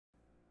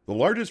The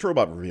largest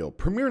robot reveal,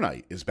 Premiere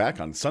Night, is back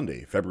on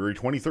Sunday, February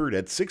 23rd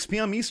at 6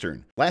 p.m.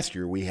 Eastern. Last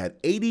year, we had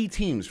 80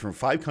 teams from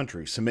 5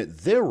 countries submit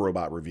their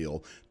robot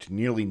reveal to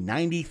nearly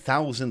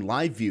 90,000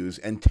 live views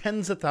and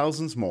tens of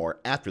thousands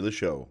more after the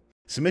show.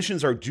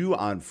 Submissions are due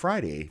on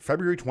Friday,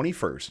 February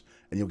 21st,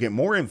 and you'll get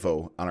more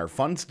info on our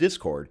Funds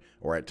Discord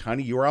or at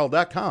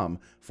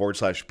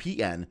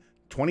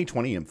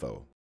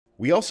tinyurl.com/PN2020info.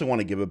 We also want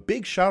to give a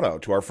big shout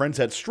out to our friends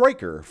at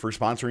Stryker for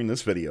sponsoring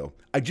this video.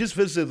 I just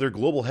visited their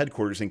global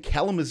headquarters in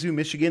Kalamazoo,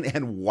 Michigan,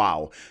 and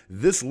wow,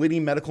 this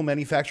leading medical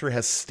manufacturer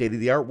has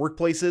state-of-the-art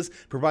workplaces,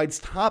 provides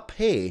top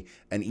pay,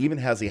 and even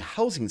has a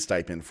housing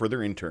stipend for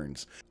their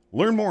interns.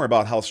 Learn more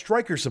about how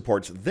Stryker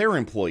supports their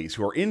employees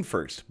who are in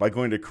first by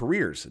going to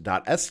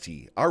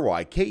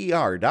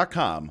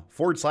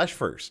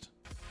careers.stryker.com/first.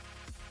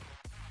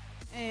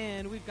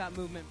 And we've got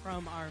movement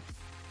from our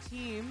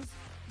teams.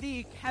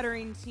 The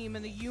Kettering team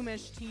and the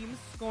UMich team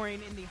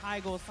scoring in the high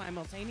goal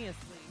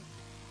simultaneously.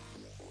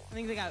 I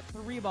think they got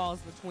 3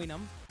 balls between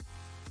them.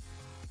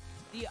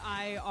 The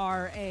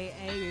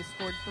IRAA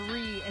scored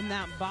 3 in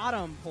that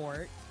bottom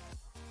port.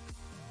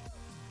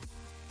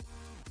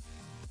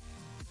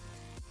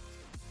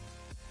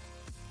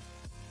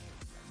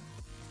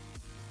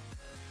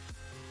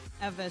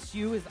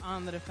 FSU is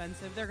on the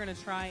defensive. They're going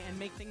to try and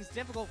make things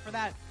difficult for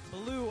that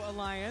Blue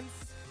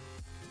Alliance.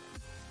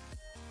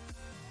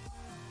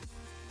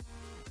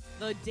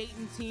 The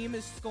Dayton team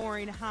is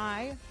scoring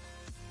high,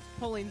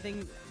 pulling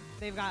things.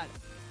 They've got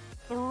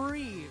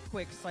 3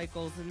 quick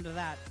cycles into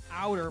that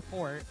outer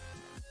port.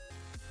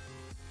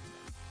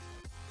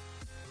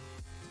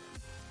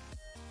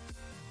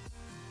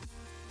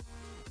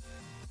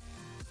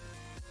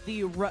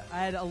 The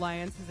Red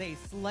Alliance has a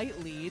slight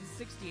lead,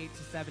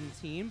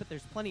 68-17, but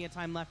there's plenty of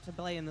time left to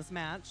play in this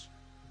match.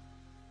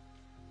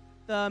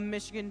 The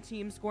Michigan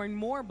team scoring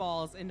more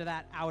balls into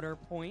that outer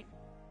port.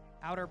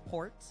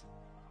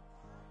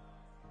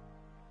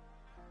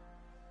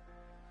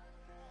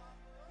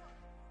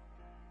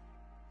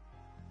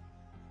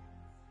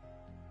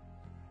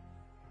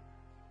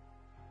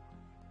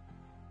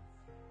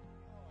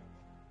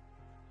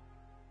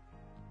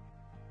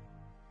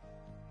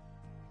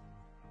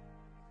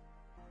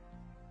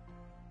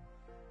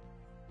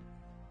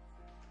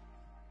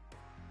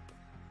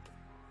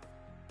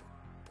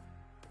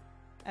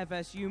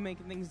 FSU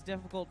making things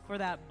difficult for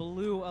that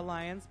Blue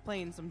Alliance,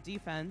 playing some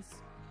defense.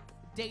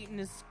 Dayton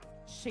is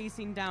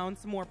chasing down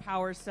some more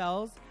power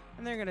cells,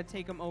 and they're going to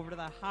take them over to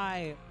the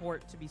high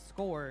port to be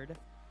scored.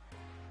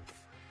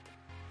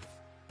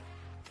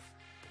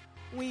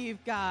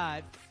 We've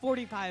got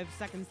 45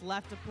 seconds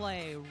left to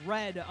play.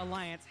 Red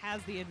Alliance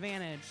has the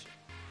advantage.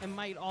 It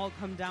might all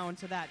come down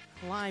to that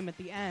climb at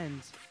the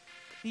end.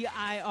 The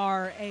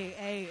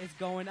IRAA is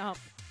going up.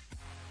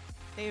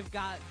 They've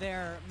got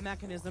their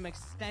mechanism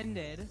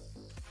extended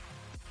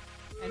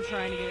and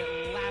trying to get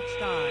it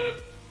latched on.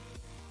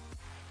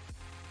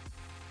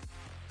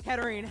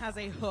 Kettering has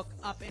a hook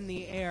up in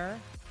the air.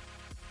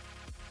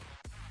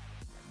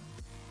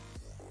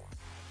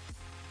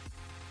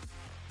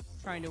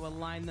 Trying to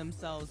align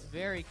themselves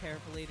very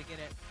carefully to get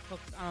it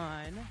hooked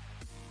on.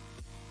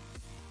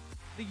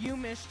 The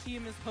UMich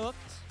team is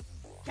hooked.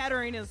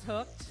 Kettering is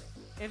hooked.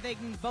 If they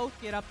can both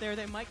get up there,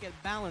 they might get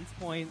balance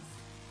points.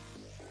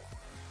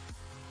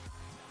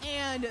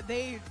 And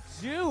they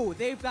do.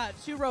 They've got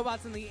 2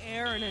 robots in the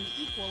air and an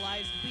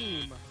equalized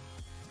beam.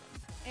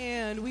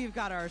 And we've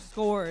got our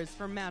scores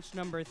for match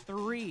number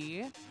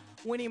 3.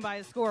 Winning by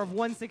a score of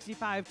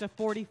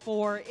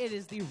 165-44. It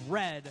is the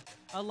Red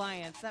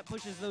Alliance. That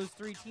pushes those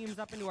 3 teams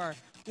up into our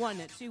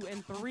 1, 2,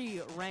 and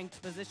 3 ranked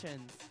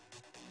positions.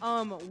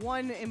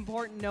 One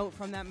important note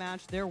from that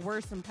match, there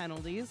were some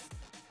penalties.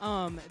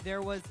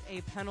 There was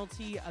a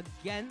penalty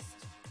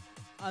against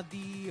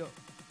the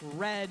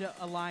Red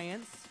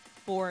Alliance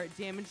for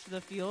damage to the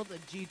field, a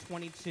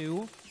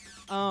G22.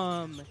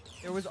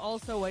 There was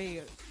also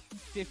a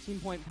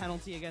 15-point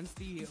penalty against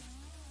the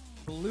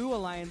Blue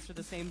Alliance for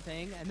the same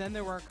thing, and then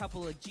there were a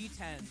couple of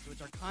G10s,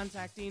 which are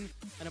contacting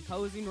an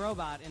opposing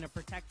robot in a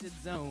protected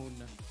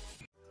zone.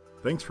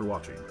 Thanks for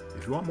watching.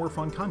 If you want more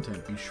fun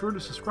content, be sure to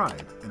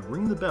subscribe and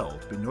ring the bell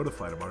to be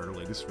notified about our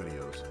latest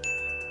videos.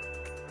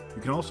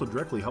 You can also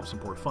directly help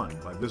support Fun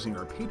by visiting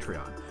our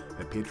Patreon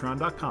at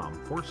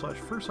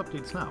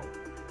patreon.com/firstupdatesnow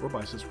or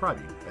by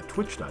subscribing at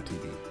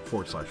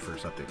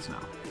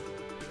twitch.tv/firstupdatesnow.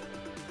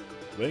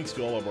 Thanks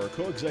to all of our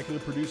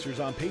co-executive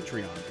producers on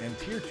Patreon and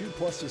Tier 2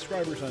 Plus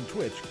subscribers on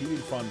Twitch, keeping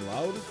fun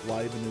loud,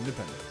 live, and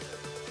independent.